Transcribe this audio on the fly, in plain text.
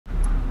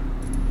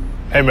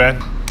Hey,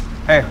 man.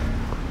 Hey,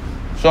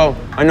 so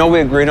I know we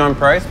agreed on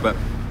price, but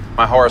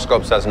my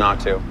horoscope says not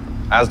to,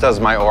 as does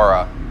my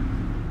aura.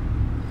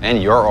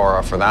 And your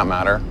aura, for that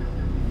matter.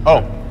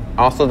 Oh,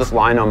 also this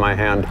line on my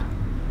hand.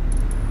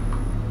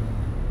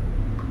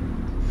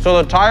 So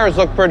the tires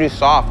look pretty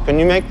soft. Can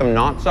you make them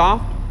not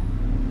soft?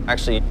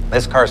 Actually,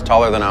 this car's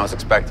taller than I was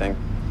expecting.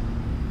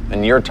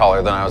 And you're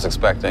taller than I was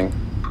expecting.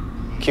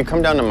 Can you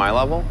come down to my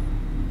level?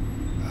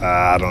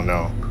 I don't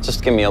know.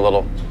 Just give me a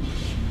little.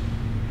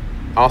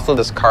 Also,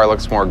 this car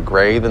looks more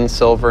gray than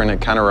silver, and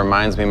it kind of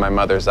reminds me of my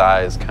mother's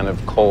eyes, kind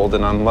of cold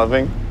and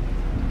unloving.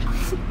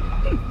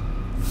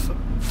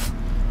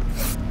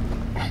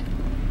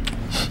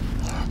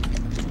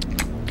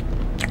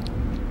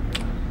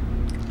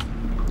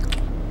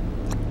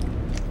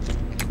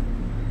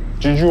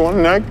 Did you want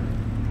an egg?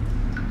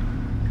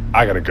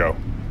 I gotta go.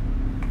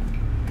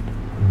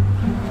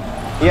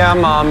 Yeah,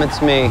 Mom,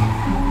 it's me.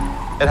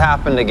 It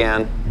happened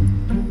again.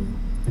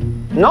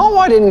 No,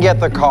 I didn't get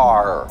the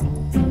car.